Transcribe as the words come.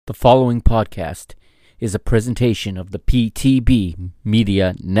The following podcast is a presentation of the PTB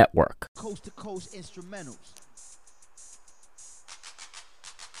Media Network. Coast to coast instrumentals.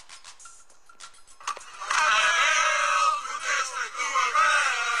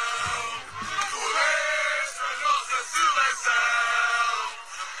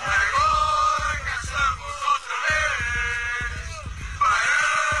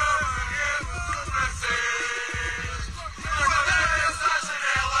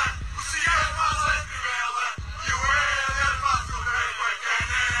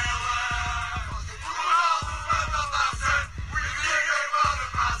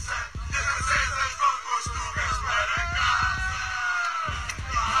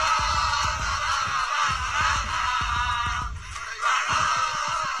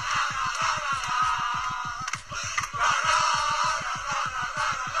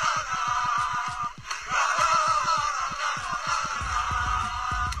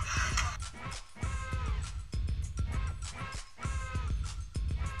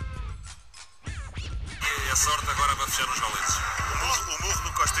 A sorte agora vai fechar os valetes. O murro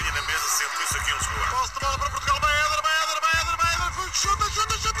no Costinha na mesa, sente isso aqui em Lisboa. Posso tomar para Portugal, vai Éder, chuta!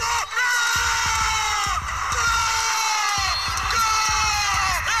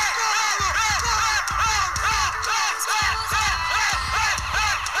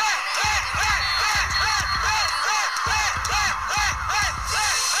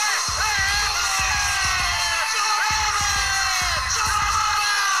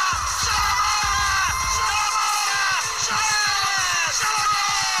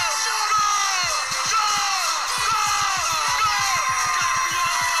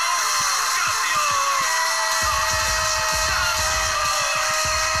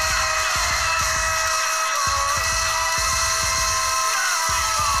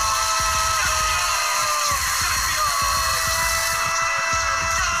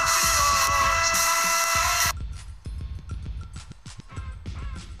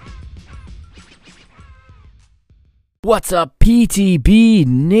 What's up, PTB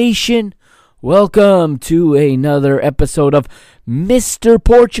Nation? Welcome to another episode of Mr.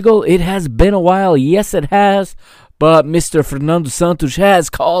 Portugal. It has been a while, yes it has, but Mr. Fernando Santos has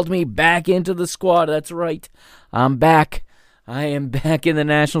called me back into the squad. That's right, I'm back. I am back in the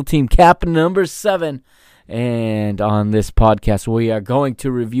national team, cap number 7. And on this podcast, we are going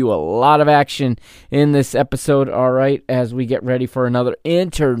to review a lot of action in this episode, all right, as we get ready for another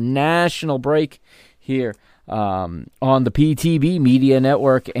international break here on the PTB Media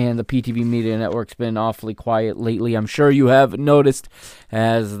Network. And the PTB Media Network's been awfully quiet lately. I'm sure you have noticed,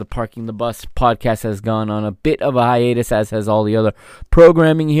 as the Parking the Bus podcast has gone on a bit of a hiatus, as has all the other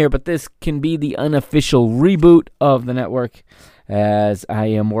programming here. But this can be the unofficial reboot of the network, as I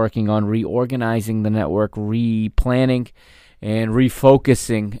am working on reorganizing the network, replanning, and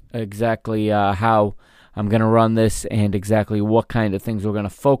refocusing exactly how I'm going to run this and exactly what kind of things we're going to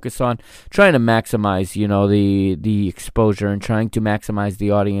focus on, trying to maximize, the exposure and trying to maximize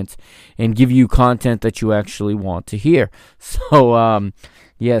the audience and give you content that you actually want to hear. So,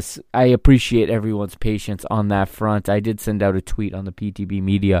 yes, I appreciate everyone's patience on that front. I did send out a tweet on the PTB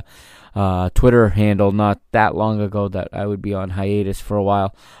Media Twitter handle not that long ago that I would be on hiatus for a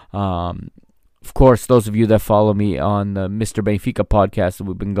while. Of course, those of you that follow me on the Mr. Benfica podcast that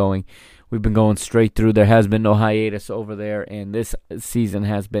we've been going straight through. There has been no hiatus over there, and this season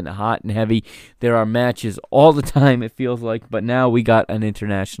has been hot and heavy. There are matches all the time, it feels like, but now we got an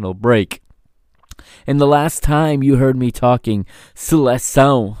international break. And the last time you heard me talking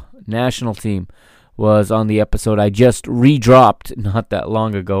Seleção national team was on the episode I just redropped not that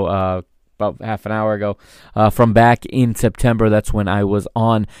long ago, about half an hour ago, from back in September. That's when I was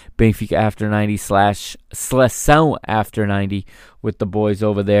on Benfica After 90 / Seleção After 90 with the boys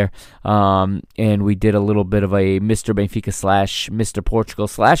over there, and we did a little bit of a Mr. Benfica / Mr. Portugal /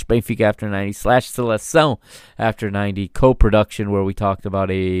 Benfica After 90 / Seleção After 90 co-production, where we talked about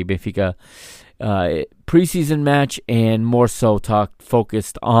a Benfica preseason match, and more so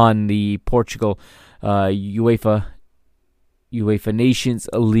focused on the Portugal UEFA Nations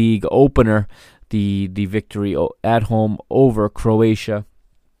League opener, the victory at home over Croatia.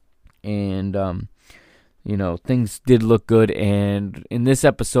 And things did look good, and in this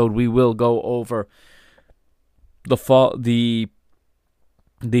episode we will go over the 4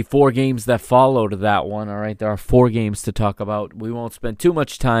 games that followed that one. All right, there are 4 games to talk about. We won't spend too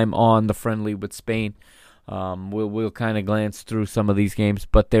much time on the friendly with Spain. We'll kind of glance through some of these games,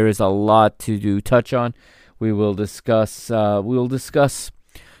 but there is a lot to touch on. We will discuss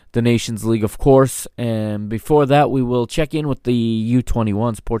the Nations League, of course. And before that, we will check in with the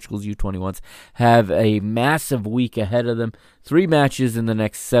U21s. Portugal's U21s have a massive week ahead of them. 3 matches in the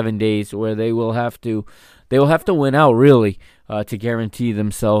next 7 days where they will have to win out, really, to guarantee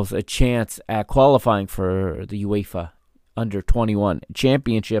themselves a chance at qualifying for the UEFA Under-21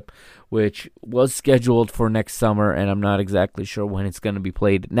 Championship, which was scheduled for next summer, and I'm not exactly sure when it's going to be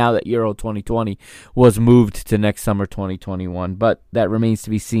played now that Euro 2020 was moved to next summer 2021, but that remains to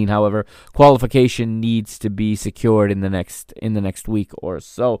be seen. However, qualification needs to be secured in the next week or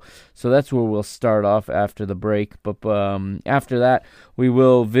so. So that's where we'll start off after the break, but after that, we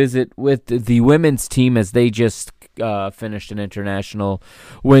will visit with the women's team as they just finished an international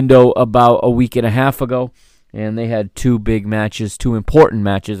window about a week and a half ago. And they had 2 important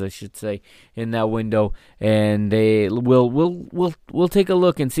matches, I should say, in that window. And we'll take a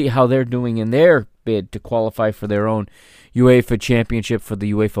look and see how they're doing in their bid to qualify for their own UEFA Championship, for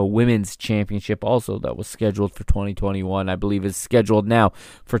the UEFA Women's Championship, also that was scheduled for 2021. I believe is scheduled now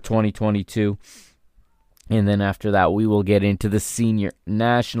for 2022. And then after that, we will get into the senior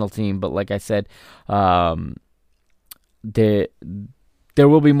national team. But like I said, there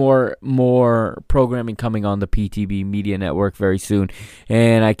will be more programming coming on the PTB Media Network very soon.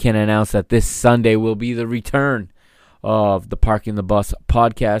 And I can announce that this Sunday will be the return of the Parking the Bus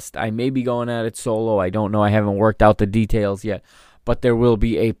podcast. I may be going at it solo. I don't know. I haven't worked out the details yet. But there will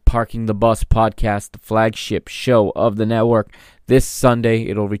be a Parking the Bus podcast, the flagship show of the network. This Sunday,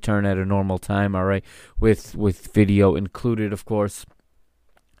 it'll return at a normal time, all right, with video included, of course.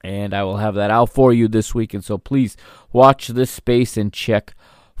 And I will have that out for you this week, and so please watch this space and check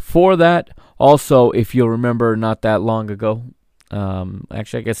for that. Also, if you'll remember, not that long ago,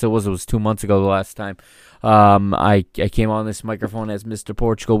 actually, I guess it was 2 months ago the last time, I came on this microphone as Mr.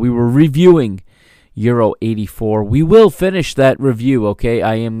 Portugal. We were reviewing Euro 84. We will finish that review, okay?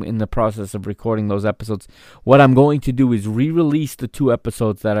 I am in the process of recording those episodes. What I'm going to do is re-release the 2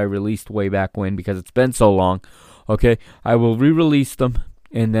 episodes that I released way back when because it's been so long, okay? I will re-release them.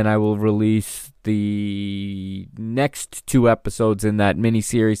 And then I will release the next 2 episodes in that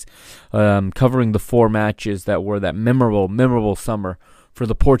mini-series covering the 4 matches that were that memorable summer for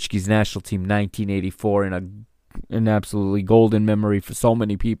the Portuguese national team, 1984, in an absolutely golden memory for so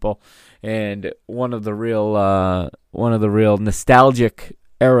many people, and one of the real nostalgic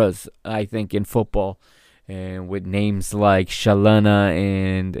eras, I think, in football, and with names like Chalana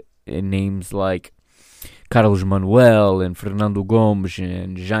and names like Carlos Manuel and Fernando Gomes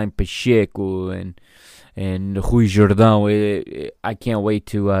and Jaime Pacheco and Rui Jordão. I can't wait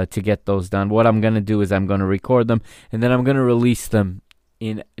to get those done. What I'm going to do is I'm going to record them, and then I'm going to release them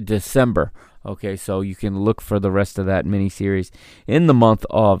in December. Okay, so you can look for the rest of that mini-series in the month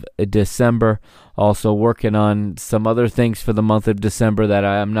of December. Also working on some other things for the month of December that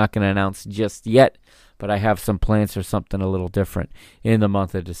I'm not going to announce just yet, but I have some plans for something a little different in the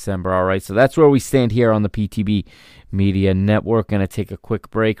month of December. All right, so that's where we stand here on the PTB Media Network. Going to take a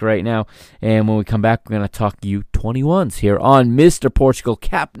quick break right now, and when we come back, we're going to talk U21s here on Mr. Portugal,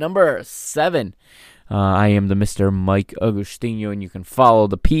 cap number 7. I am the Mr. Mike Agostinho, and you can follow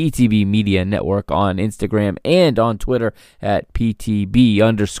the PTB Media Network on Instagram and on Twitter at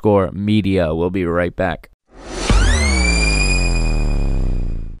PTB_media. We'll be right back.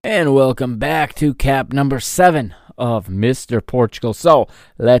 And welcome back to cap number 7 of Mr. Portugal. So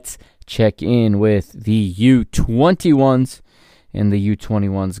let's check in with the U21s. And the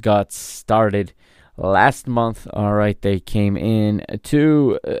U21s got started last month. All right, they came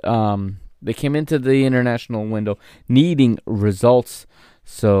into the international window needing results.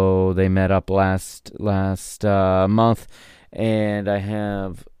 So they met up last month. And I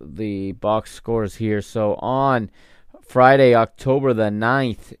have the box scores here. So on Friday, October the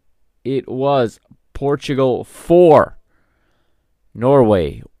 9th, it was Portugal 4,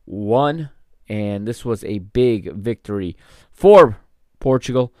 Norway 1, and this was a big victory for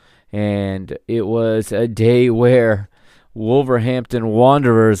Portugal, and it was a day where Wolverhampton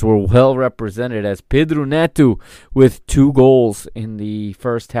Wanderers were well represented as Pedro Neto with 2 goals in the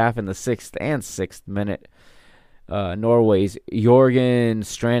first half in the 6th and 6th minute. Norway's Jorgen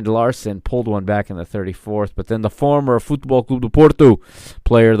Strand Larsen pulled one back in the 34th, but then the former Futebol Clube do Porto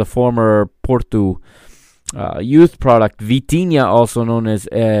player, the former Porto youth product, Vitinha, also known as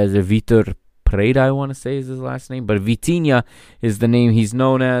Vitor Pereira, I want to say is his last name, but Vitinha is the name he's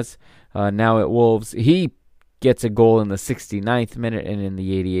known as now at Wolves. He gets a goal in the 69th minute, and in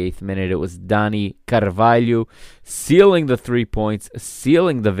the 88th minute, it was Dani Carvalho sealing the 3 points,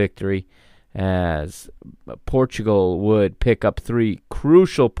 sealing the victory, as Portugal would pick up 3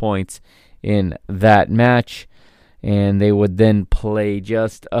 crucial points in that match. and they would then play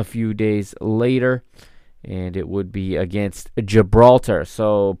just a few days later, and it would be against Gibraltar.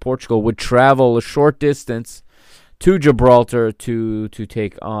 So Portugal would travel a short distance to Gibraltar to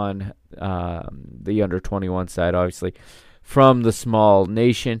take on the under-21 side, obviously, from the small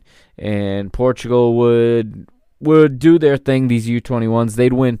nation. And Portugal would do their thing, these U21s.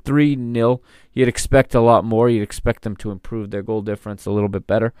 They'd win 3-0. You'd expect a lot more. You'd expect them to improve their goal difference a little bit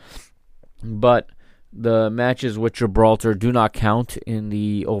better. But the matches with Gibraltar do not count in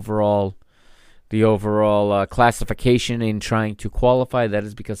the overall classification in trying to qualify. That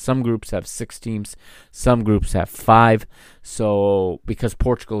is because some groups have 6 teams, some groups have 5. So because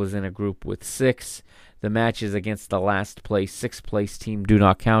Portugal is in a group with 6, the matches against the last place, 6th place team do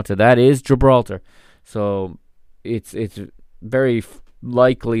not count. And that is Gibraltar. So it's very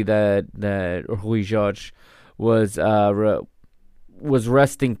likely that Rui Jorge was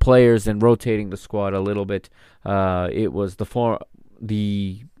resting players and rotating the squad a little bit. It was the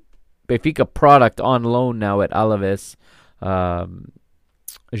Benfica product on loan now at Alaves,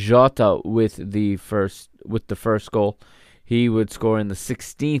 Jota with the first goal. He would score in the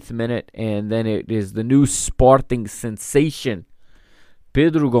 16th minute, and then it is the new Sporting sensation,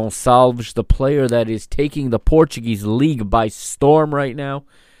 Pedro Gonçalves, the player that is taking the Portuguese league by storm right now.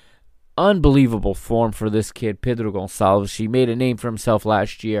 Unbelievable form for this kid, Pedro Gonçalves. He made a name for himself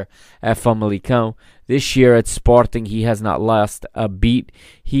last year at Famalicão. This year at Sporting, he has not lost a beat.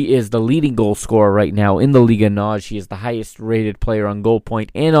 He is the leading goal scorer right now in the Liga NOS. He is the highest rated player on Goal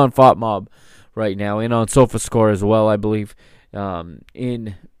Point and on FotMob right now, and on SofaScore as well, I believe.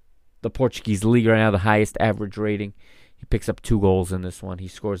 In the Portuguese league right now, the highest average rating. He picks up 2 goals in this one. He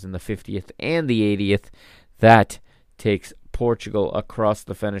scores in the 50th and the 80th. That takes Portugal across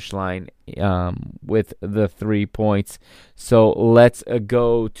the finish line with the 3 points. So let's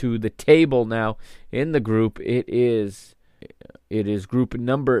go to the table now. In the group, it is group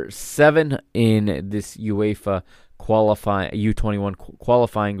number 7 in this UEFA U21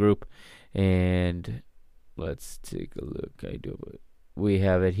 qualifying group, and let's take a look. We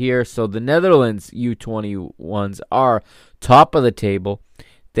have it here. So the Netherlands U21s are top of the table.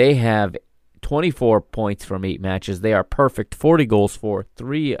 They have 24 points from 8 matches. They are perfect. 40 goals for,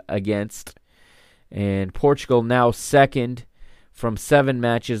 3 against. And Portugal now second from 7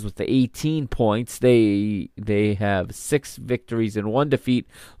 matches with the 18 points. They have 6 victories and 1 defeat,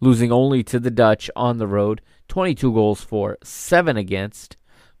 losing only to the Dutch on the road. 22 goals for, 7 against,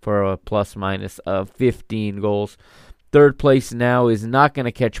 for a plus-minus of 15 goals. Third place now is not going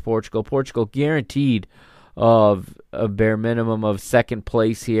to catch Portugal. Portugal guaranteed of a bare minimum of second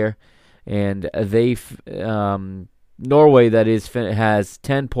place here. And Norway, that is, has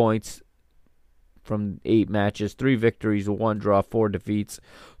 10 points from 8 matches, 3 victories, 1 draw, 4 defeats.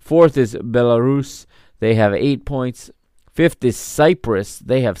 Fourth is Belarus. They have 8 points. Fifth is Cyprus.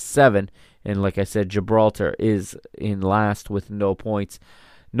 They have 7. And like I said, Gibraltar is in last with no points.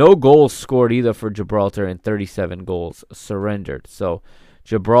 No goals scored either for Gibraltar, and 37 goals surrendered. So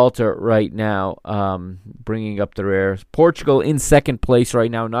Gibraltar right now bringing up the rear. Portugal in second place right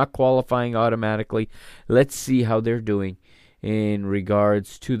now, not qualifying automatically. Let's see how they're doing in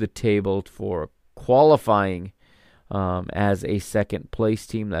regards to the table for qualifying as a second place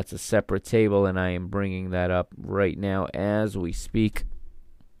team. That's a separate table, and I am bringing that up right now as we speak.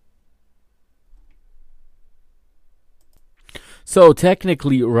 So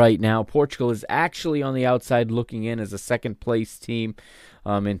technically right now, Portugal is actually on the outside looking in as a second place team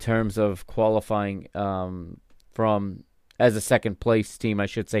in terms of qualifying as a second place team, I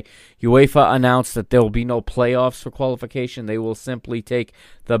should say. UEFA announced that there will be no playoffs for qualification. They will simply take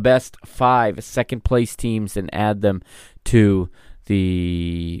the best 5 second place teams and add them to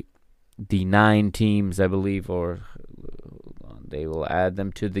the 9 teams, I believe, or they will add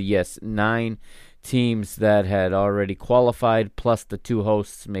them to the 9 teams that had already qualified, plus the 2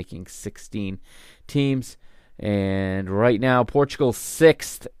 hosts, making 16 teams. And right now, Portugal's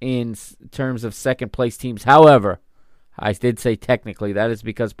 6th in terms of second place teams. However, I did say technically, that is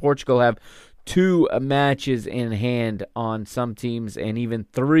because Portugal have 2 matches in hand on some teams and even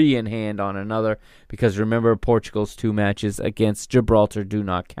 3 in hand on another, because remember, Portugal's 2 matches against Gibraltar do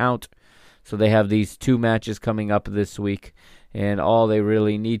not count. So they have these 2 matches coming up this week, and all they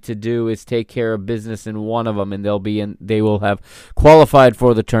really need to do is take care of business in one of them, and they will have qualified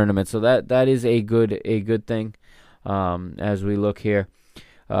for the tournament. So that is a good thing as we look here.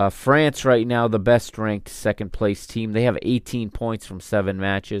 France right now, the best ranked second place team. They have 18 points from 7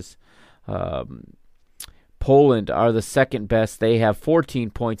 matches. Poland are the second best. They have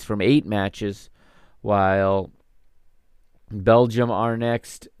 14 points from 8 matches, while Belgium are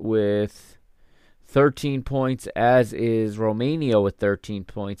next with 13 points, as is Romania with 13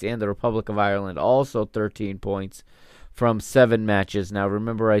 points, and the Republic of Ireland also 13 points from 7 matches. Now,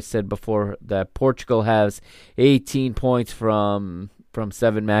 remember I said before that Portugal has 18 points from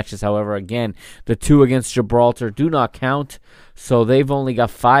 7 matches. However, again, the 2 against Gibraltar do not count, so they've only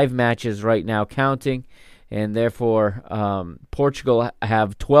got 5 matches right now counting, and therefore Portugal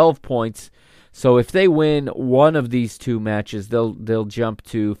have 12 points. So if they win one of these 2 matches, they'll jump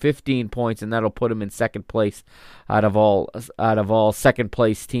to 15 points, and that'll put them in second place out of all second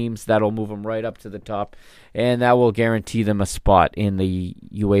place teams. That'll move them right up to the top, and that will guarantee them a spot in the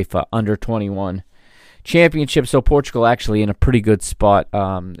UEFA Under-21 Championship. So Portugal actually in a pretty good spot.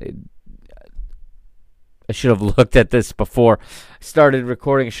 I should have looked at this before I started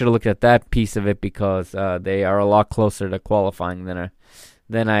recording. I should have looked at that piece of it because they are a lot closer to qualifying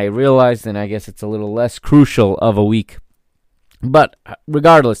than I realized, and I guess it's a little less crucial of a week. But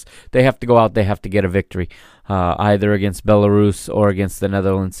regardless, they have to go out. They have to get a victory, either against Belarus or against the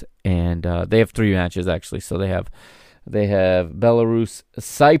Netherlands, and they have 3 matches actually. So they have Belarus,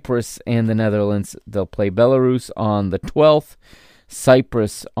 Cyprus, and the Netherlands. They'll play Belarus on the 12th,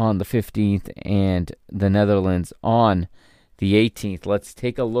 Cyprus on the 15th, and the Netherlands on the 18th. Let's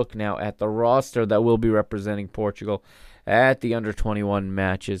take a look now at the roster that will be representing Portugal at the under-21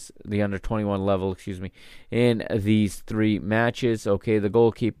 matches, the under-21 level, in these 3 matches. Okay, the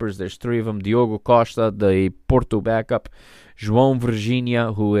goalkeepers, there's 3 of them. Diogo Costa, the Porto backup. João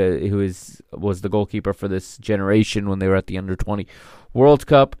Virginia, who was the goalkeeper for this generation when they were at the under-20 World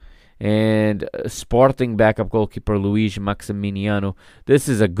Cup. And Sporting backup goalkeeper Luís Maximiliano. This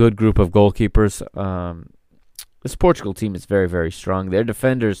is a good group of goalkeepers. This Portugal team is very, very strong. Their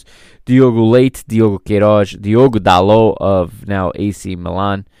defenders, Diogo Leite, Diogo Queiroz, Diogo Dalot of now AC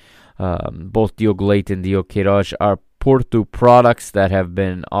Milan. Both Diogo Leite and Diogo Queiroz are Porto products that have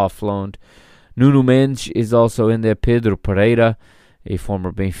been offloaned. Nuno Mendes is also in there. Pedro Pereira, a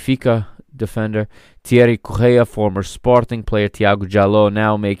former Benfica defender. Thierry Correia, former Sporting player. Thiago Jaló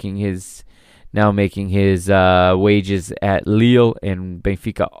now making his wages at Lille and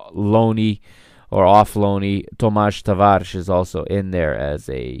Benfica loanee or off loanee. Tomás Tavares is also in there as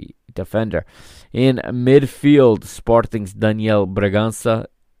a defender. In midfield, Sporting's Daniel Bragança,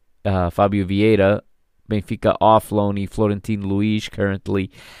 Fábio Vieira, Benfica off loanee. Florentino Luís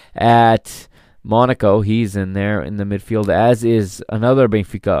currently at Monaco. He's in there in the midfield, as is another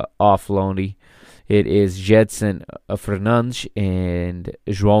Benfica off loanee. It is Jedson Fernandes and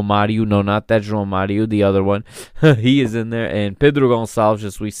João Mário. No, not that João Mário, the other one. He is in there. And Pedro Gonçalves,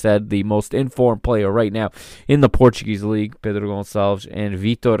 as we said, the most informed player right now in the Portuguese league. Pedro Gonçalves and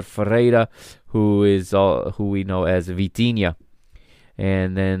Vitor Ferreira, who we know as Vitinha.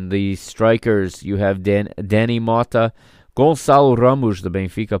 And then the strikers, you have Dani Mota, Gonçalo Ramos, the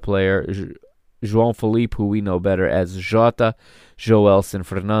Benfica player, João Felipe, who we know better as Jota, Joelson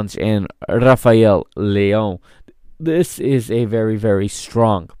Fernandes, and Rafael Leão. This is a very, very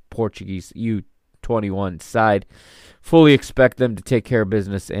strong Portuguese U21 side. Fully expect them to take care of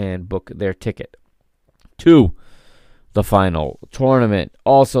business and book their ticket to the final tournament.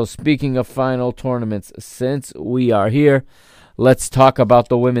 Also, speaking of final tournaments, since we are here, let's talk about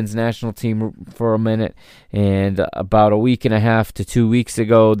the women's national team for a minute. And about a week and a half to 2 weeks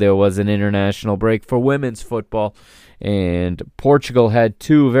ago, there was an international break for women's football. And Portugal had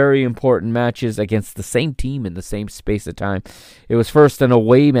 2 very important matches against the same team in the same space of time. It was first an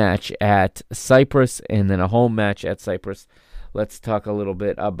away match at Cyprus and then a home match at Cyprus. Let's talk a little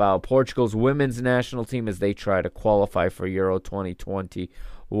bit about Portugal's women's national team as they try to qualify for Euro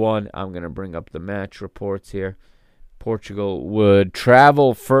 2021. I'm going to bring up the match reports here. Portugal would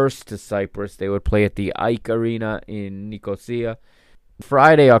travel first to Cyprus. They would play at the Ike Arena in Nicosia.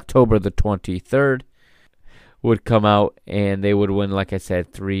 Friday, October the 23rd, would come out, and they would win, like I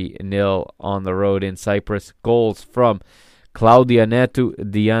said, 3-0 on the road in Cyprus. Goals from Claudia Neto,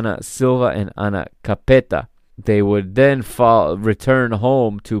 Diana Silva, and Ana Capeta. They would then return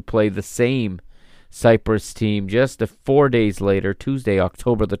home to play the same Cyprus team just 4 days later, Tuesday,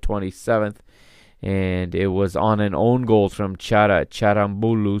 October the 27th. And it was on an own goal from Chara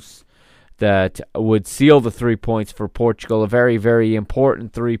Charamboulos that would seal the 3 points for Portugal. A very, very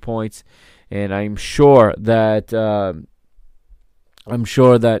important 3 points. And I'm sure that they're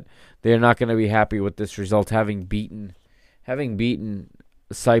not going to be happy with this result, having beaten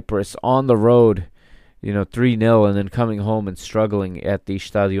Cyprus on the road, 3-0, and then coming home and struggling at the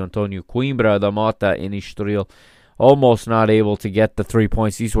Estádio António Coimbra da Mota in Estoril. Almost not able to get the 3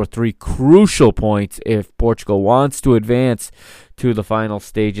 points. These were 3 crucial points if Portugal wants to advance to the final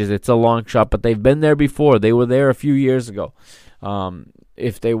stages. It's a long shot, but they've been there before. They were there a few years ago.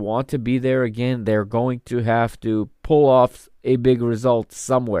 if they want to be there again, they're going to have to pull off a big result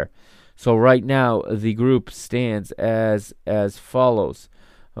somewhere. So right now, the group stands as follows.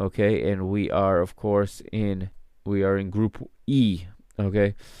 Okay, and we are, of course, in Group E.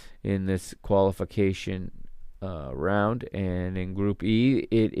 Okay, in this qualification round, and in Group E,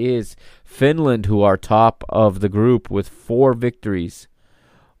 it is Finland who are top of the group with 4 victories,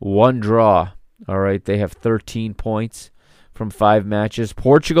 1 draw. All right, they have 13 points from 5 matches.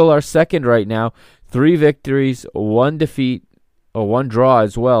 Portugal are second right now, 3 victories, 1 defeat, or 1 draw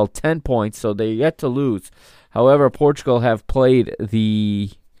as well, 10 points, so they're yet to lose. However, Portugal have played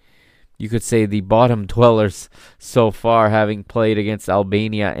you could say the bottom dwellers so far, having played against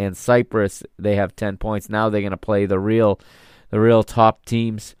Albania and Cyprus. They have 10 points. Now they're going to play the real top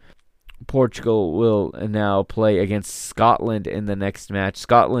teams. Portugal will now play against Scotland in the next match.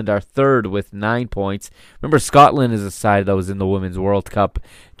 Scotland are third with 9 points. Remember, Scotland is a side that was in the Women's World Cup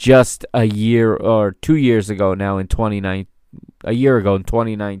just a year or 2 years ago now in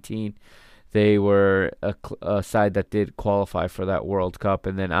 2019. They were a side that did qualify for that World Cup,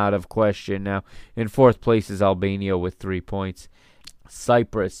 and then out of question now. In 4th place is Albania with 3 points.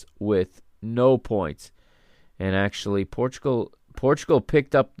 Cyprus with no points. And actually, Portugal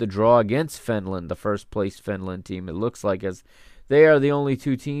picked up the draw against Finland, the first place Finland team. It looks like, as they are the only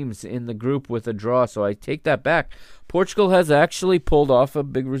 2 teams in the group with a draw, so I take that back. Portugal has actually pulled off a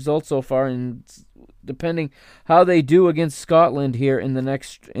big result so far, and depending how they do against Scotland here in the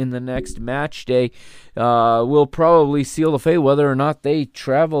next match day, will probably seal the fate whether or not they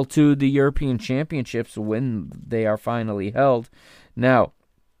travel to the European Championships when they are finally held. Now,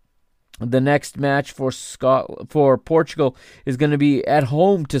 the next match for Portugal is going to be at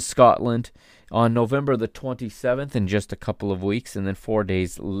home to Scotland on November the 27th in just a couple of weeks, and then 4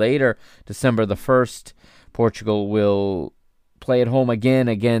 days later, December the 1st, Portugal will play at home again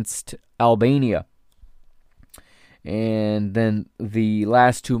against Albania. And then the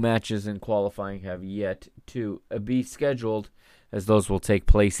last 2 matches in qualifying have yet to be scheduled, as those will take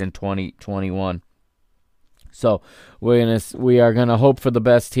place in 2021. So we are gonna hope for the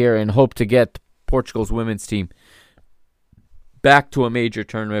best here and hope to get Portugal's women's team back to a major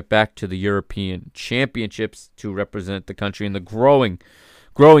tournament, back to the European Championships to represent the country in the growing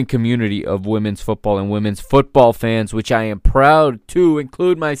community of women's football and women's football fans, which I am proud to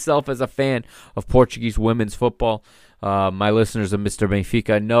include myself as a fan of Portuguese women's football. My listeners of Mr.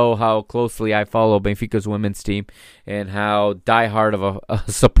 Benfica know how closely I follow Benfica's women's team and how diehard of a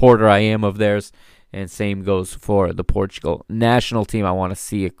supporter I am of theirs. And same goes for the Portugal national team. I want to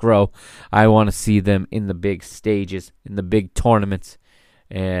see it grow. I want to see them in the big stages, in the big tournaments,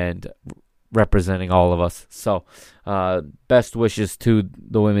 and representing all of us. So, best wishes to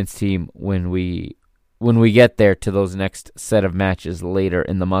the women's team when we get there to those next set of matches later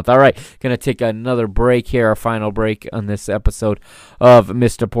in the month. All right, going to take another break here, our final break on this episode of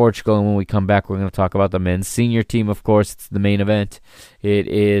Mr. Portugal. And when we come back, we're going to talk about the men's senior team, of course. It's the main event. We're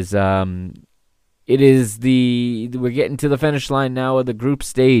getting to the finish line now of the group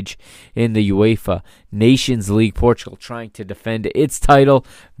stage in the UEFA Nations League. Portugal trying to defend its title.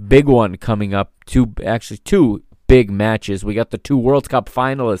 Big one coming up. Two big matches. We got the 2 World Cup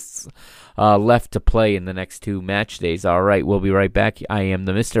finalists left to play in the next 2 match days. All right, we'll be right back. I am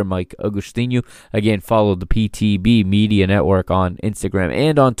the Mr. Mike Agustinu. Again, follow the PTB Media Network on Instagram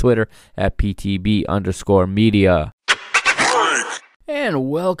and on Twitter at PTB_media. And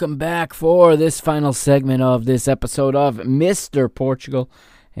welcome back for this final segment of this episode of Mr. Portugal.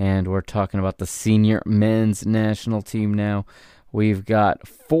 And we're talking about the senior men's national team now. We've got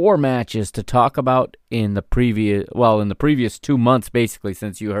 4 matches to talk about in the previous 2 months, basically,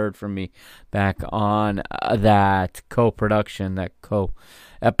 since you heard from me back on that co-production, that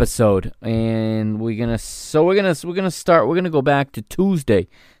co-episode. And we're gonna go back to Tuesday,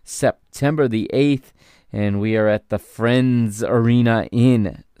 September the 8th. And we are at the Friends Arena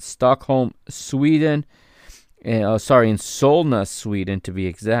in Stockholm, Sweden. In Solna, Sweden, to be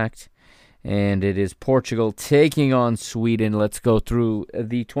exact. And it is Portugal taking on Sweden. Let's go through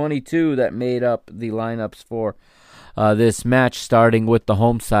the 22 that made up the lineups for this match, starting with the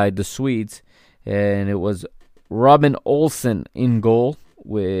home side, the Swedes. And it was Robin Olsen in goal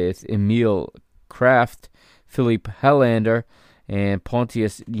with Emil Kraft, Philip Hellander, and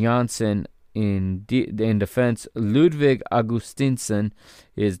Pontius Jansson in defense. Ludvig Augustinsson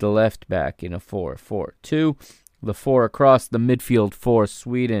is the left back in a 4-4-2. The 4 across the midfield for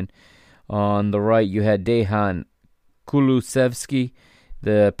Sweden. On the right, you had Dejan Kulusevski.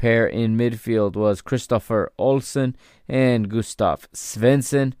 The pair in midfield was Christopher Olsen and Gustav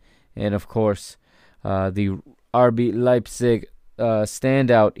Svensson. And, of course, the RB Leipzig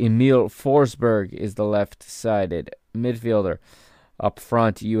standout Emil Forsberg is the left-sided midfielder. Up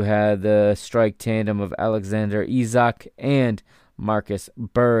front, you had the strike tandem of Alexander Isak and Marcus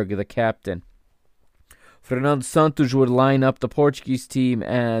Berg, the captain. Fernando Santos would line up the Portuguese team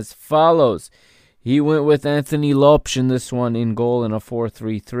as follows. He went with Anthony Lopes in this one in goal in a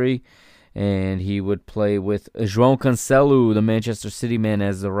 4-3-3. And he would play with João Cancelo, the Manchester City man,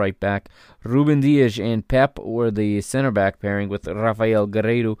 as the right back. Ruben Dias and Pep were the center back pairing, with Rafael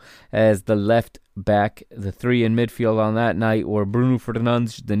Guerreiro as the left back. The three in midfield on that night were Bruno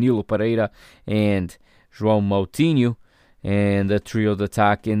Fernandes, Danilo Pereira, and João Moutinho. And the trio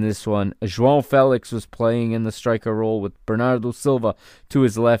d'attack in this one, João Felix was playing in the striker role with Bernardo Silva to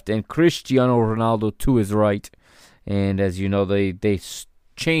his left and Cristiano Ronaldo to his right. And as you know, they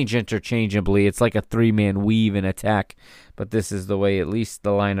change interchangeably. It's like a three-man weave in attack, but this is the way at least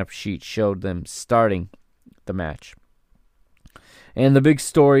the lineup sheet showed them starting the match. And the big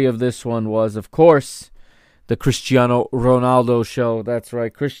story of this one was, of course, the Cristiano Ronaldo show. That's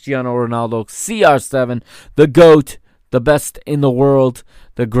right, Cristiano Ronaldo, CR7, the GOAT, the best in the world,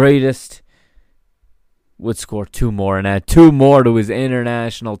 the greatest, would score two more and add two more to his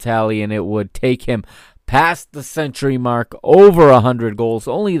international tally, and it would take him past the century mark, over 100 goals.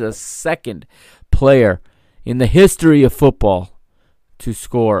 Only the second player in the history of football to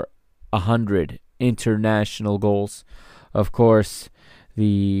score 100 international goals. Of course,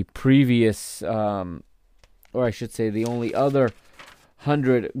 the previous, or I should say the only other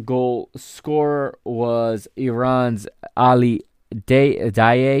 100-goal scorer was Iran's Ali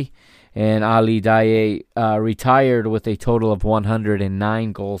Daei. And Ali Daei retired with a total of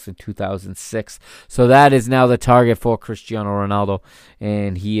 109 goals in 2006. So that is now the target for Cristiano Ronaldo,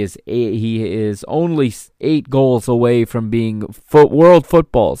 and he is only 8 goals away from being world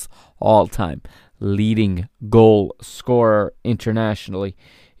football's all-time leading goal scorer internationally.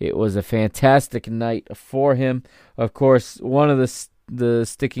 It was a fantastic night for him. Of course, one of the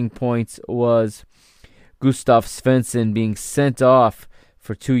sticking points was Gustav Svensson being sent off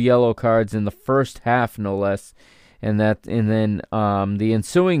for 2 yellow cards in the first half, no less, and then the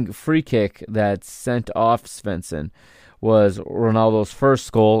ensuing free kick that sent off Svensson was Ronaldo's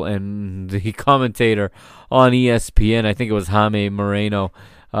first goal, and the commentator on ESPN, I think it was Alejandro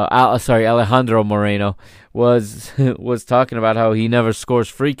Moreno, was talking about how he never scores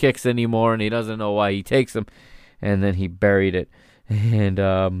free kicks anymore, and he doesn't know why he takes them, and then he buried it,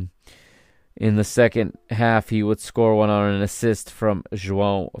 and in the second half, he would score one on an assist from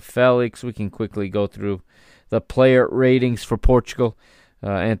João Felix. We can quickly go through the player ratings for Portugal.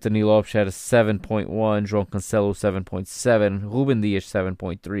 Anthony Lopes had a 7.1, João Cancelo 7.7, Ruben Dias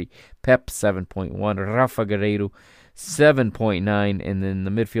 7.3, Pep 7.1, Rafa Guerreiro 7.9, and then the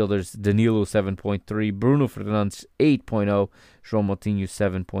midfielders Danilo 7.3, Bruno Fernandes 8.0, João Moutinho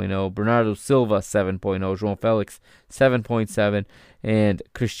 7.0, Bernardo Silva 7.0, João Felix 7.7, and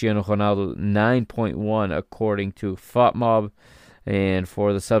Cristiano Ronaldo 9.1 according to FotMob. And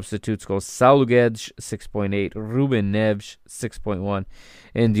for the substitutes goes Saulo Guedes 6.8, Ruben Neves 6.1,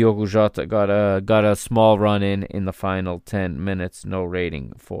 and Diogo Jota got a small run in the final 10 minutes. No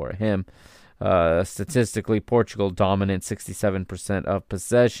rating for him. Statistically, Portugal dominant, 67% of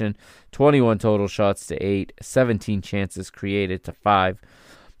possession, 21 total shots to 8, 17 chances created to 5.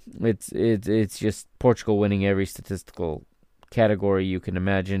 It's just Portugal winning every statistical category you can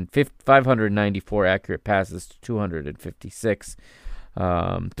imagine. 594 accurate passes to 256.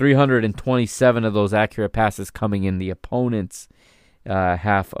 327 of those accurate passes coming in the opponent's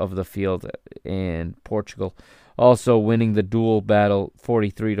half of the field, and Portugal also winning the duel battle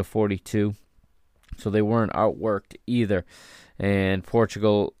 43-42. So they weren't outworked either. And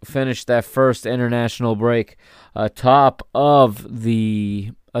Portugal finished that first international break atop of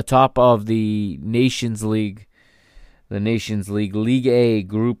the Nations League. The Nations League, League A,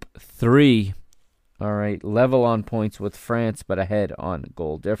 Group 3. All right, level on points with France, but ahead on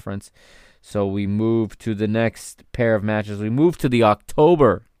goal difference. So we move to the next pair of matches. We move to the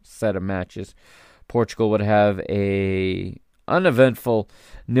October set of matches. Portugal would have a uneventful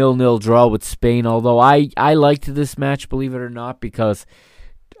 0-0 draw with Spain, although I liked this match, believe it or not, because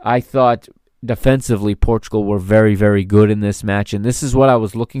I thought defensively Portugal were very, very good in this match, and this is what I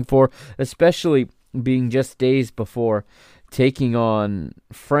was looking for, especially being just days before taking on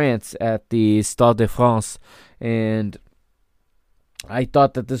France at the Stade de France, and I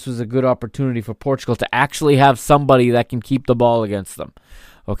thought that this was a good opportunity for Portugal to actually have somebody that can keep the ball against them.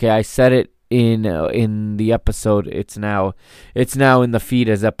 Okay, I said it in the episode. It's now in the feed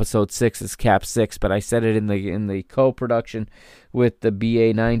as episode 6, as Cap 6, but I said it in the co-production with the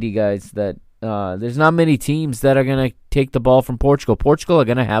BA90 guys that There's not many teams that are going to take the ball from Portugal. Portugal are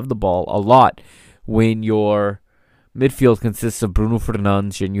going to have the ball a lot when your midfield consists of Bruno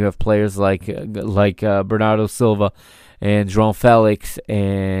Fernandes and you have players like Bernardo Silva and João Felix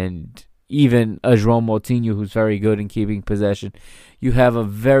and even a João Moutinho, who's very good in keeping possession. You have a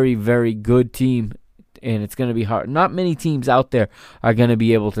very, very good team, and it's going to be hard. Not many teams out there are going to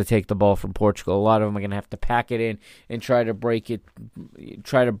be able to take the ball from Portugal. A lot of them are going to have to pack it in and try to break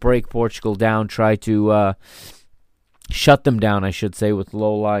Portugal down, try to shut them down, I should say, with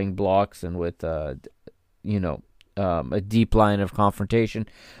low-lying blocks and with, a deep line of confrontation.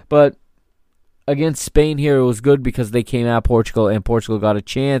 But against Spain here, it was good because they came at Portugal, and Portugal got a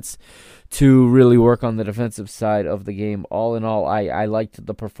chance to really work on the defensive side of the game. All in all, I liked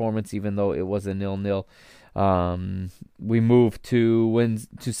the performance, even though it was a 0-0. We moved to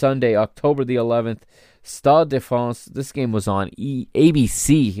Sunday, October the 11th, Stade de France. This game was on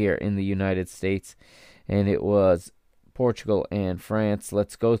ABC here in the United States, and it was Portugal and France.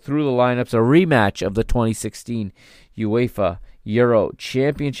 Let's go through the lineups. A rematch of the 2016 UEFA Euro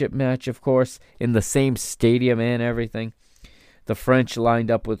Championship match, of course, in the same stadium and everything. The French lined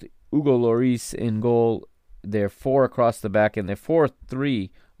up with Hugo Lloris in goal. They're 4 across the back, and they're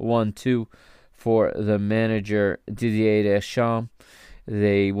 4-3-1-2 for the manager Didier Deschamps.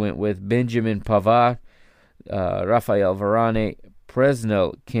 They went with Benjamin Pavard, Rafael Varane,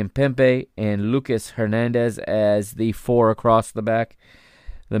 Presnel Kimpembe, and Lucas Hernandez as the 4 across the back.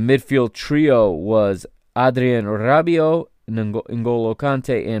 The midfield trio was Adrien Rabiot, N'Golo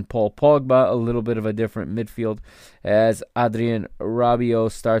Kante, and Paul Pogba. A little bit of a different midfield as Adrien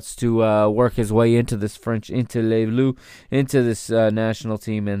Rabiot starts to work his way into this national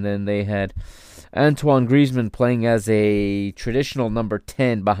team. And then they had Antoine Griezmann playing as a traditional number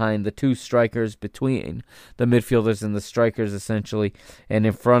 10 behind the 2 strikers, between the midfielders and the strikers, essentially. And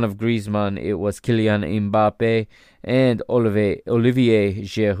in front of Griezmann, it was Kylian Mbappe and Olivier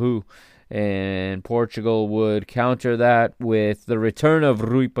Giroud. And Portugal would counter that with the return of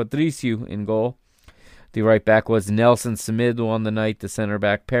Rui Patricio in goal. The right back was Nelson Semedo on the night. The center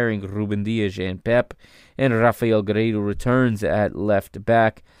back pairing Ruben Dias and Pep. And Rafael Guerreiro returns at left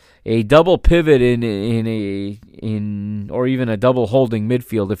back. A double pivot or even a double holding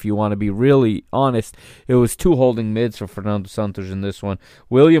midfield, if you want to be really honest. It was 2 holding mids for Fernando Santos in this one.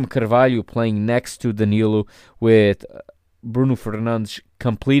 William Carvalho playing next to Danilo, with Bruno Fernandes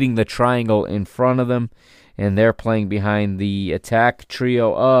completing the triangle in front of them, and they're playing behind the attack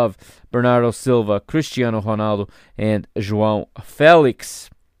trio of Bernardo Silva, Cristiano Ronaldo, and João Felix.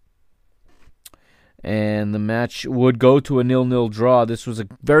 And the match would go to a 0-0 draw. This was a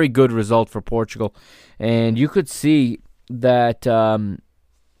very good result for Portugal, and you could see that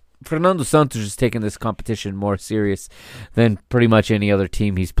Fernando Santos is taking this competition more serious than pretty much any other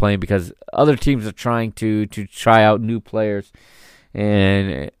team he's playing, because other teams are trying to try out new players,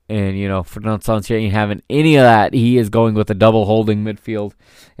 and Fernando Santos ain't having any of that. He is going with a double holding midfield,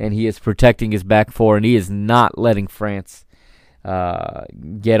 and he is protecting his back 4, and he is not letting France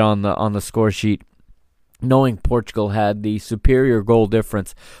get on the score sheet. Knowing Portugal had the superior goal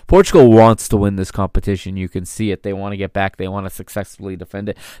difference, Portugal wants to win this competition. You can see it. They want to get back. They want to successfully defend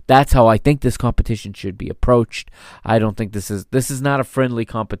it. That's how I think this competition should be approached. I don't think this is not a friendly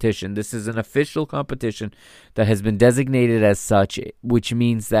competition. This is an official competition that has been designated as such, which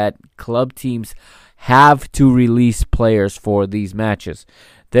means that club teams have to release players for these matches.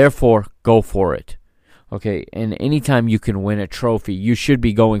 Therefore, go for it. Okay, and anytime you can win a trophy, you should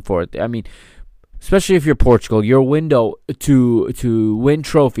be going for it. I mean, especially if you're Portugal, your window to win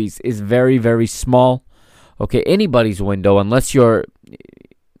trophies is very, very small. Okay, anybody's window, unless you're,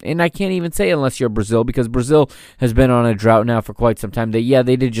 and I can't even say unless you're Brazil, because Brazil has been on a drought now for quite some time. They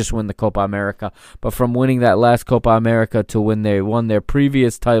did just win the Copa America, but from winning that last Copa America to when they won their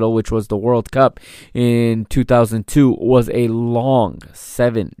previous title, which was the World Cup in 2002, was a long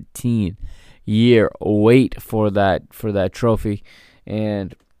 17-year wait for that trophy.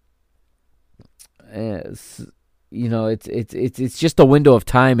 And it's just a window of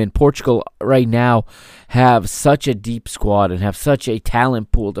time, and Portugal right now have such a deep squad and have such a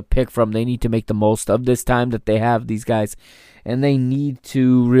talent pool to pick from. They need to make the most of this time that they have, these guys, and they need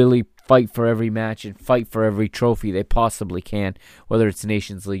to really fight for every match and fight for every trophy they possibly can, whether it's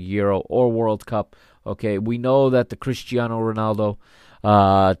Nations League, Euro, or World Cup. Okay, we know that the Cristiano Ronaldo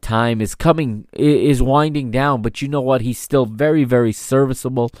time is winding down, but you know what? He's still very, very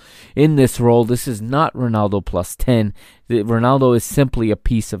serviceable in this role. This is not Ronaldo plus 10. Ronaldo is simply a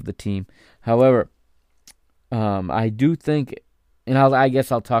piece of the team. However, I do think, and I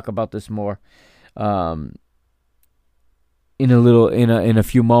guess I'll talk about this more in a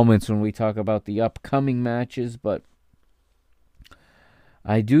few moments when we talk about the upcoming matches, but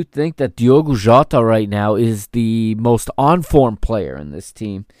I do think that Diogo Jota right now is the most on-form player in this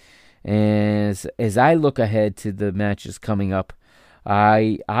team. And as I look ahead to the matches coming up,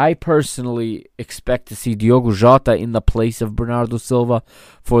 I personally expect to see Diogo Jota in the place of Bernardo Silva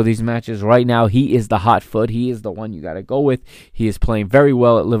for these matches. Right now, he is the hot foot. He is the one you got to go with. He is playing very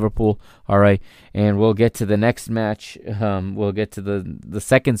well at Liverpool. All right, and we'll get to the next match. We'll get to the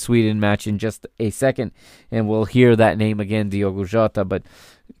second Sweden match in just a second, and we'll hear that name again, Diogo Jota. But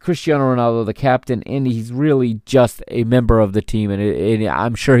Cristiano Ronaldo, the captain, and he's really just a member of the team, and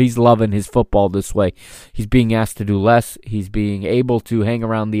I'm sure he's loving his football this way. He's being asked to do less. He's being able to hang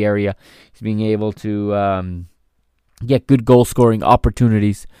around the area. He's being able to get good goal-scoring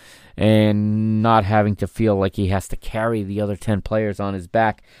opportunities and not having to feel like he has to carry the other 10 players on his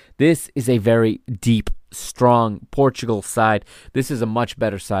back. This is a very deep, strong Portugal side. This is a much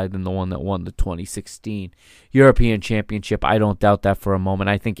better side than the one that won the 2016 European Championship. I don't doubt that for a moment.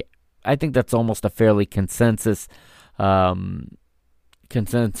 I think that's almost a fairly consensus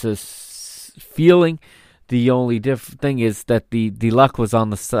feeling. The only thing is that the luck was on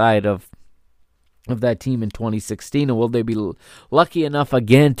the side of that team in 2016, and will they be lucky enough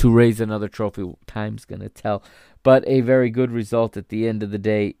again to raise another trophy? Time's going to tell. But a very good result at the end of the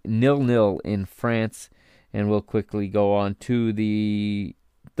day, 0-0 in France. And we'll quickly go on to the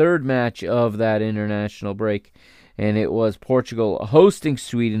third match of that international break. And it was Portugal hosting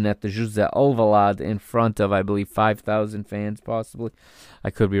Sweden at the José Alvalade in front of, I believe, 5,000 fans, possibly. I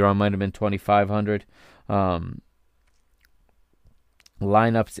could be wrong. Might have been 2,500.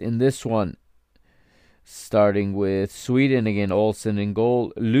 Lineups in this one, starting with Sweden again. Olsen in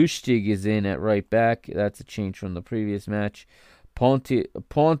goal. Lustig is in at right back. That's a change from the previous match. Pontus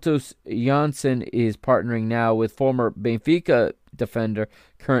Jansson is partnering now with former Benfica defender,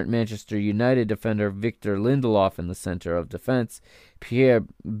 current Manchester United defender Victor Lindelof in the center of defense. Pierre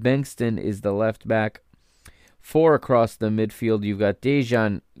Bengston is the left back. 4 across the midfield, you've got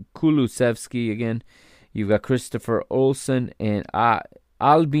Dejan Kulusevski again. You've got Christopher Olsen, and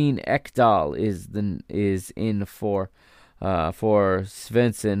Albin Ekdal is in for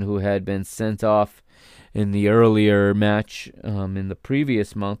Svensson, who had been sent off in the earlier match in the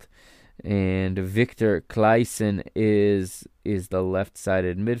previous month. And Victor Claesson is the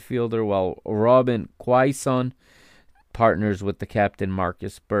left-sided midfielder, while Robin Quaison partners with the captain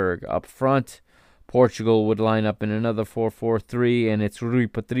Marcus Berg. Up front, Portugal would line up in another 4-4-3, and it's Rui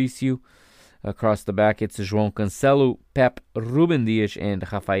Patricio. Across the back, it's João Cancelo, Pep, Ruben Dias, and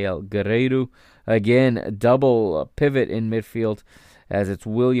Rafael Guerreiro. Again, double pivot in midfield, as it's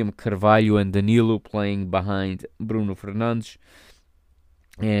William Carvalho and Danilo playing behind Bruno Fernandes.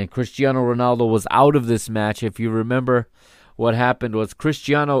 And Cristiano Ronaldo was out of this match. If you remember, what happened was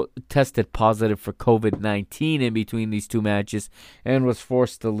Cristiano tested positive for COVID-19 in between these two matches and was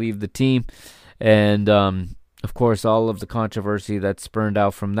forced to leave the team. And, of course, all of the controversy that spurned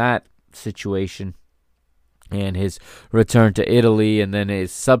out from that situation and his return to Italy, and then his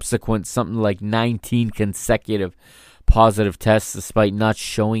subsequent something like 19 consecutive positive tests despite not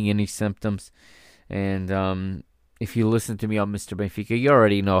showing any symptoms. And if you listen to me on Mr. Benfica, you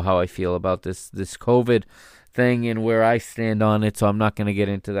already know how I feel about this COVID thing and where I stand on it, so I'm not going to get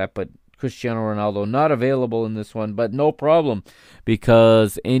into that. But Cristiano Ronaldo not available in this one, but no problem,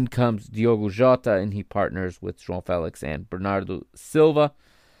 because in comes Diogo Jota, and he partners with João Felix and Bernardo Silva.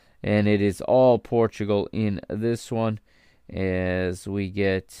 And it is all Portugal in this one, as we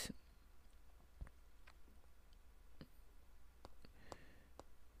get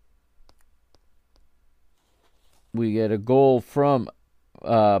a goal from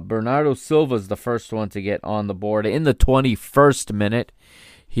Bernardo Silva's the first one to get on the board. In the 21st minute,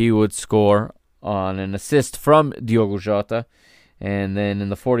 he would score on an assist from Diogo Jota. And then in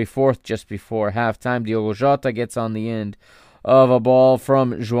the 44th, just before halftime, Diogo Jota gets on the end of a ball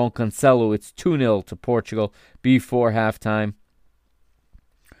from João Cancelo. It's 2-0 to Portugal before halftime.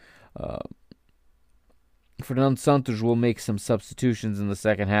 Fernando Santos will make some substitutions in the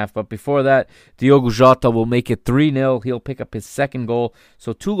second half, but before that, Diogo Jota will make it 3-0. He'll pick up his second goal.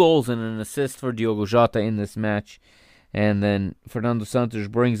 So 2 goals and an assist for Diogo Jota in this match. And then Fernando Santos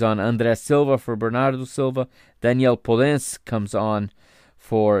brings on André Silva for Bernardo Silva. Daniel Podence comes on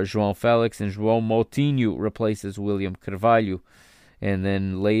for João Felix, and João Moutinho replaces William Carvalho. And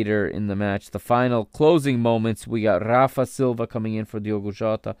then later in the match, the final closing moments, we got Rafa Silva coming in for Diogo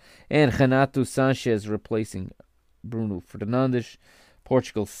Jota and Renato Sanchez replacing Bruno Fernandes.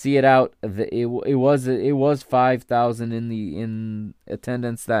 Portugal see it out. It was 5,000 in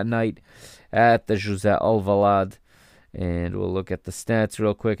attendance that night at the José Alvalade, And we'll look at the stats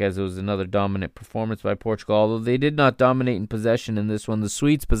real quick, as it was another dominant performance by Portugal. Although they did not dominate in possession in this one, the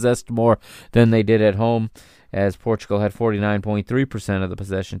Swedes possessed more than they did at home, as Portugal had 49.3% of the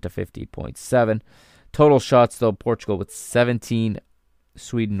possession to 50.7%. Total shots, though, Portugal with 17,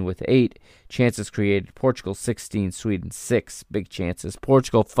 Sweden with 8. Chances created, Portugal 16, Sweden 6. Big chances.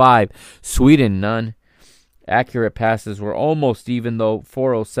 Portugal 5, Sweden none. Accurate passes were almost even, though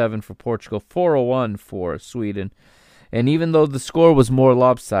 407 for Portugal, 401 for Sweden. And even though the score was more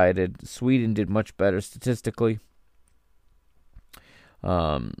lopsided, Sweden did much better statistically.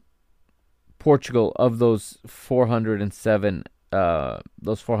 Portugal, of those 407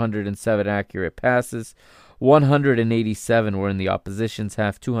 accurate passes, 187 were in the opposition's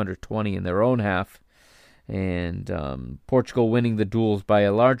half, 220 in their own half. And Portugal winning the duels by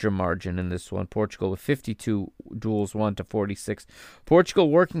a larger margin in this one. Portugal with 52 duels, 1-46. Portugal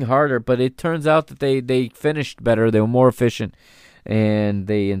working harder, but it turns out that they finished better. They were more efficient, and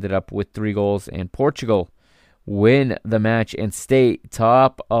they ended up with 3 goals. And Portugal win the match and stay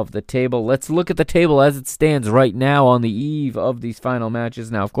top of the table. Let's look at the table as it stands right now on the eve of these final matches.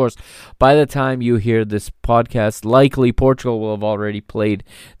 Now, of course, by the time you hear this podcast, likely Portugal will have already played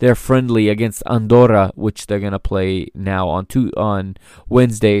their friendly against Andorra, which they're going to play now on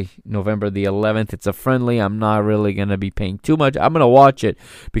Wednesday, November the 11th. It's a friendly. I'm not really going to be paying too much. I'm going to watch it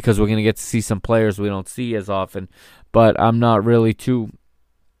because we're going to get to see some players we don't see as often, but I'm not really too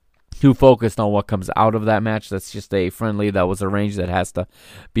focused on what comes out of that match. That's just a friendly that was arranged that has to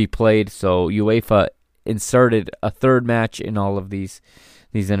be played. So UEFA inserted a third match in all of these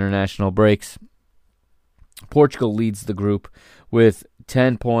international breaks. Portugal leads the group with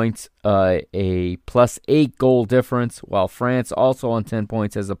 10 points, a +8 goal difference, while France also on 10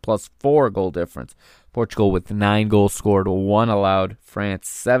 points has a +4 goal difference. Portugal with 9 goals scored, 1 allowed. France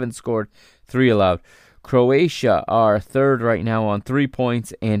 7 scored, 3 allowed. Croatia are third right now on 3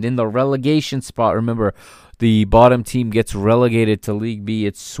 points, and in the relegation spot, remember, the bottom team gets relegated to League B.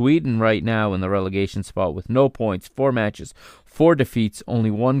 It's Sweden right now in the relegation spot with no points, 4 matches, 4 defeats, only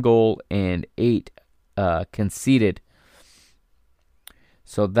 1 goal, and 8 conceded.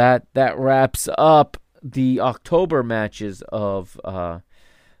 So that wraps up the October matches of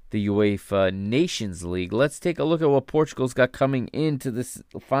the UEFA Nations League. Let's take a look at what Portugal's got coming into this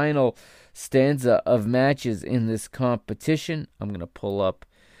final stanza of matches in this competition. I'm going to pull up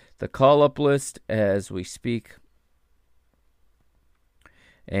the call-up list as we speak.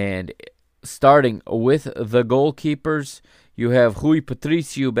 And starting with the goalkeepers, you have Rui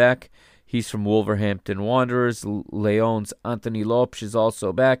Patricio back. He's from Wolverhampton Wanderers. Leon's Anthony Lopes is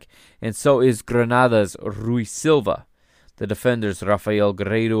also back, and so is Granada's Rui Silva. The defenders, Rafael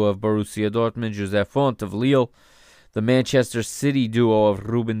Guerreiro of Borussia Dortmund, José Font of Lille. The Manchester City duo of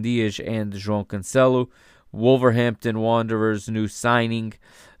Ruben Dias and João Cancelo. Wolverhampton Wanderers' new signing,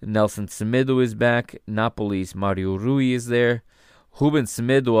 Nelson Semedo, is back. Napoli's Mario Rui is there. Ruben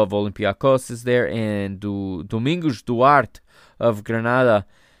Semedo of Olympiacos is there. And Domingos Duarte of Granada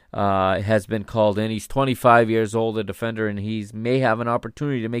has been called in. He's 25 years old, a defender, and he may have an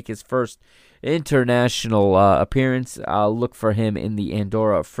opportunity to make his first international appearance. I'll look for him in the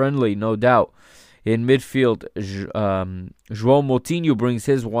Andorra friendly, no doubt. In midfield, João Moutinho brings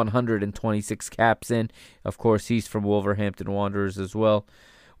his 126 caps in. Of course, he's from Wolverhampton Wanderers as well.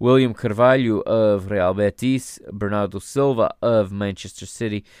 William Carvalho of Real Betis, Bernardo Silva of Manchester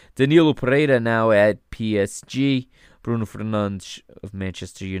City, Danilo Pereira now at PSG, Bruno Fernandes of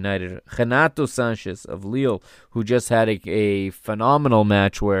Manchester United, Renato Sanchez of Lille, who just had a phenomenal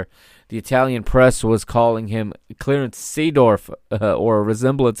match where the Italian press was calling him Clarence Seedorf, or a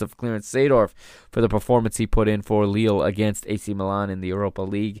resemblance of Clarence Seedorf, for the performance he put in for Lille against AC Milan in the Europa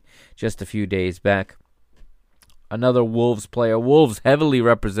League just a few days back. Another Wolves player. Wolves heavily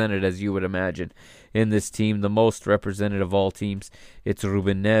represented, as you would imagine, in this team. The most represented of all teams. It's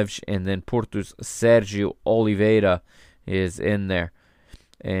Ruben Neves, and then Porto's Sergio Oliveira is in there.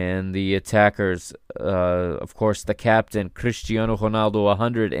 And the attackers, of course, the captain, Cristiano Ronaldo,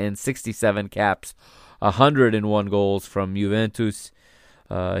 167 caps, 101 goals from Juventus.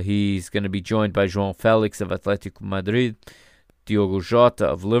 He's going to be joined by João Félix of Atletico Madrid, Diogo Jota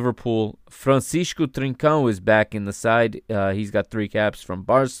of Liverpool. Francisco Trincão is back in the side. He's got 3 caps from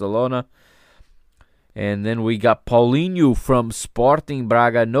Barcelona. And then we got Paulinho from Sporting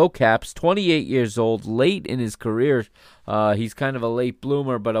Braga, no caps, 28 years old, late in his career. He's kind of a late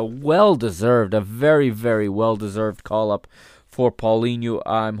bloomer, but a very, very well-deserved call-up for Paulinho.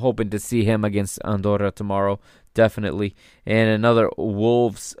 I'm hoping to see him against Andorra tomorrow, definitely. And another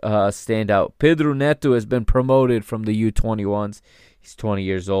Wolves standout, Pedro Neto has been promoted from the U21s. He's 20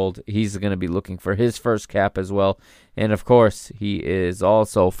 years old. He's going to be looking for his first cap as well. And, of course, he is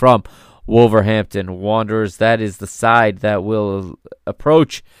also from Wolverhampton Wanderers. That is the side that will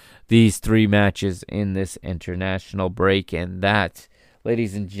approach these 3 matches in this international break. And that,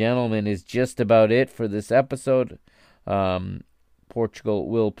 ladies and gentlemen, is just about it for this episode. Portugal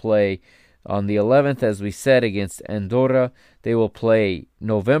will play on the 11th, as we said, against Andorra. They will play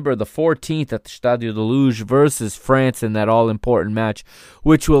November the 14th at the Stadio de Luz versus France in that all-important match,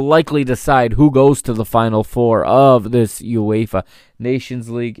 which will likely decide who goes to the Final Four of this UEFA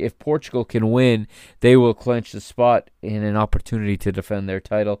Nations League. If Portugal can win, they will clinch the spot and an opportunity to defend their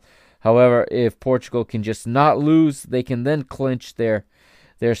title. However, if Portugal can just not lose, they can then clinch their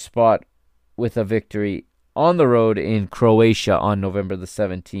spot with a victory on the road in Croatia on November the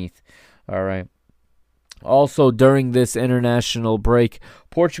 17th. All right. Also, during this international break,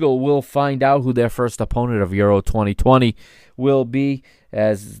 Portugal will find out who their first opponent of Euro 2020 will be,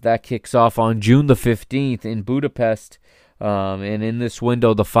 as that kicks off on June the 15th in Budapest. And in this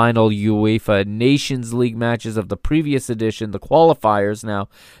window, the final UEFA Nations League matches of the previous edition, the qualifiers now,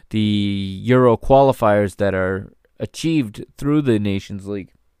 the Euro qualifiers that are achieved through the Nations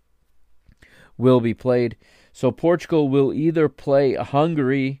League, will be played. So Portugal will either play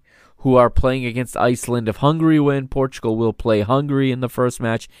Hungary, who are playing against Iceland. If Hungary win, Portugal will play Hungary in the first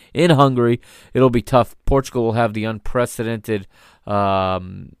match in Hungary. It'll be tough. Portugal will have the unprecedented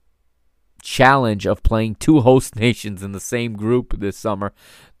challenge of playing 2 host nations in the same group this summer.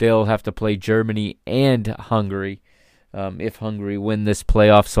 They'll have to play Germany and Hungary if Hungary win this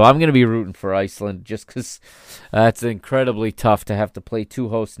playoff. So I'm going to be rooting for Iceland just because it's incredibly tough to have to play 2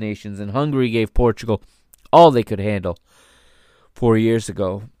 host nations. And Hungary gave Portugal all they could handle 4 years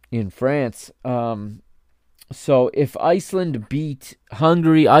ago in France. So if Iceland beat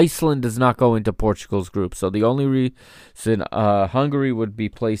Hungary, Iceland does not go into Portugal's group. So the only reason Hungary would be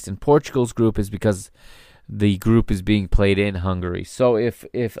placed in Portugal's group is because the group is being played in Hungary. So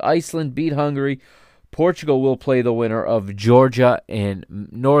if Iceland beat Hungary, Portugal will play the winner of Georgia and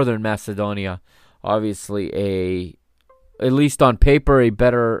Northern Macedonia. Obviously, at least on paper, a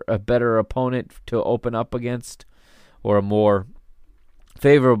better opponent to open up against, or a more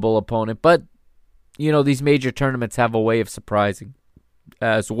favorable opponent. But these major tournaments have a way of surprising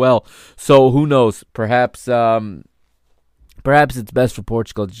as well. So who knows? Perhaps it's best for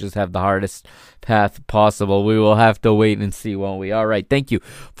Portugal to just have the hardest path possible. We will have to wait and see, won't we? All right, thank you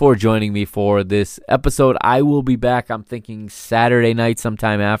for joining me for this episode. I will be back, I'm thinking Saturday night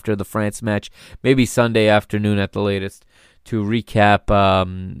sometime after the France match, maybe Sunday afternoon at the latest, to recap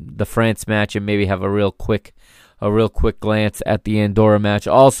the France match and maybe have a real quick glance at the Andorra match.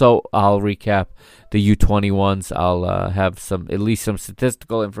 Also, I'll recap the U21s. I'll have at least some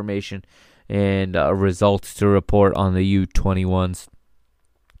statistical information and results to report on the U21s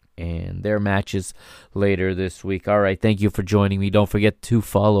and their matches later this week. All right, thank you for joining me. Don't forget to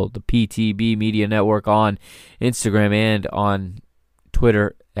follow the PTB Media Network on Instagram and on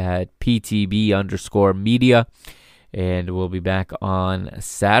Twitter at PTB_media. And we'll be back on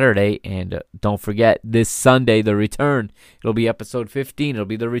Saturday. And don't forget, this Sunday, the return. It'll be episode 15. It'll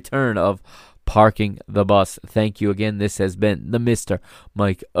be the return of Parking the Bus. Thank you again. This has been the Mr.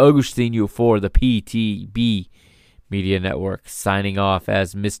 Mike Agustinu for the PTB Media Network, signing off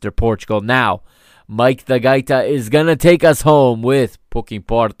as Mr. Portugal. Now, Mike the Gaita is going to take us home with Pouco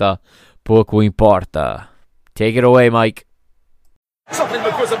Importa. Take it away, Mike. Só tenho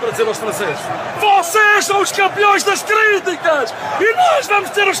uma coisa para dizer aos franceses: vocês são os campeões das críticas e nós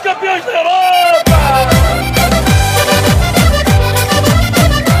vamos ser os campeões da Europa!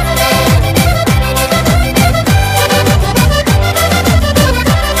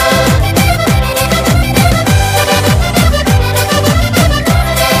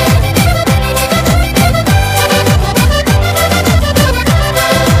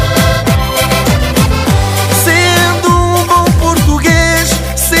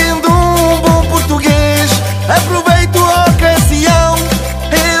 Aproveito a ocasião,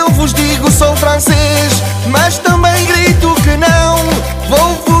 eu vos digo sou francês, mas também grito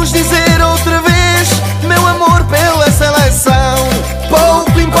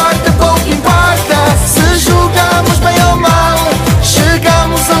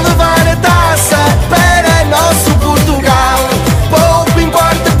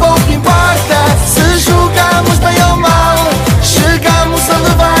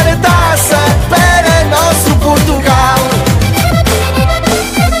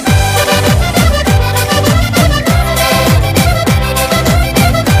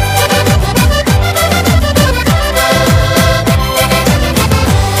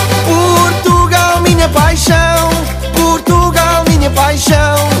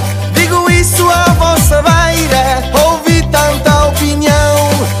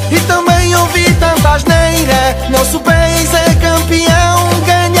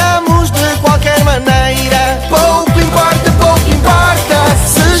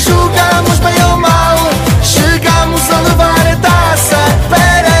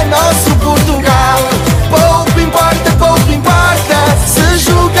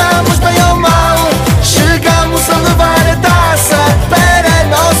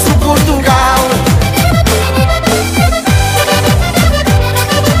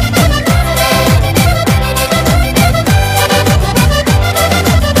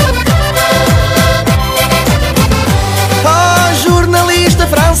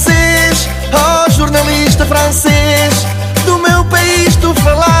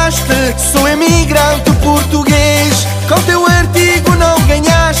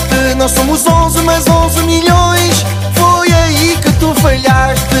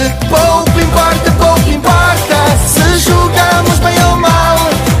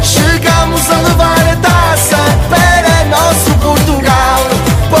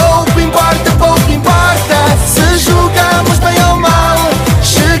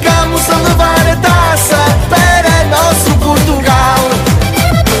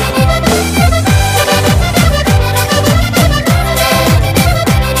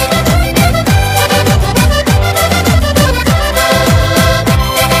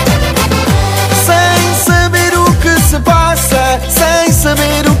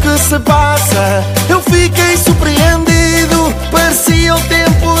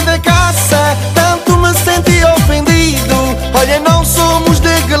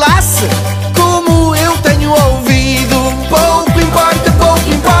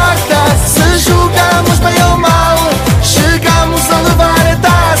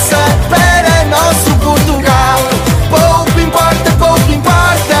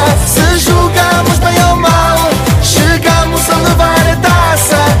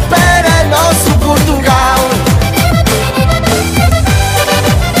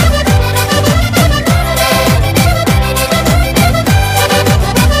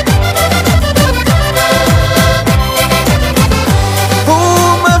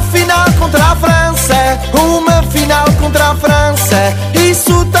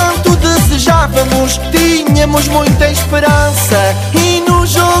ganhávamos. Tínhamos muita esperança e no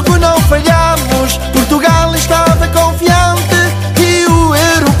jogo não falhamos. Portugal estava confiante e o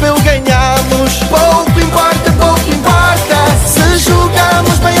europeu ganhamos. Pouco importa, se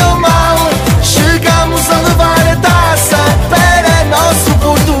jogamos bem ou mal, chegamos a levar a taça para nosso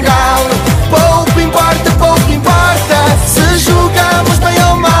Portugal. Pouco importa, se jogamos bem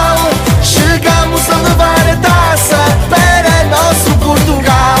ou mal, chegamos a levar a taça para nosso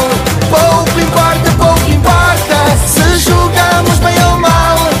Portugal. Pouco importa, se jogamos bem ou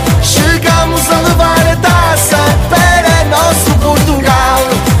mal, chegamos a levar a taça para nosso Portugal.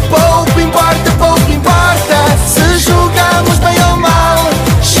 Pouco importa, se jogamos bem ou mal,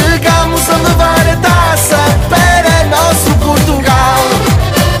 chegamos a levar a taça para nosso Portugal.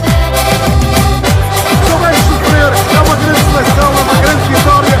 Não vai sofrer, é uma grande seleção, é uma grande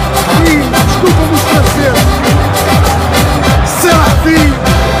vitória e desculpa-me os franceses. C'est la vie!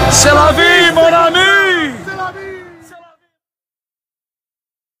 C'est la vie!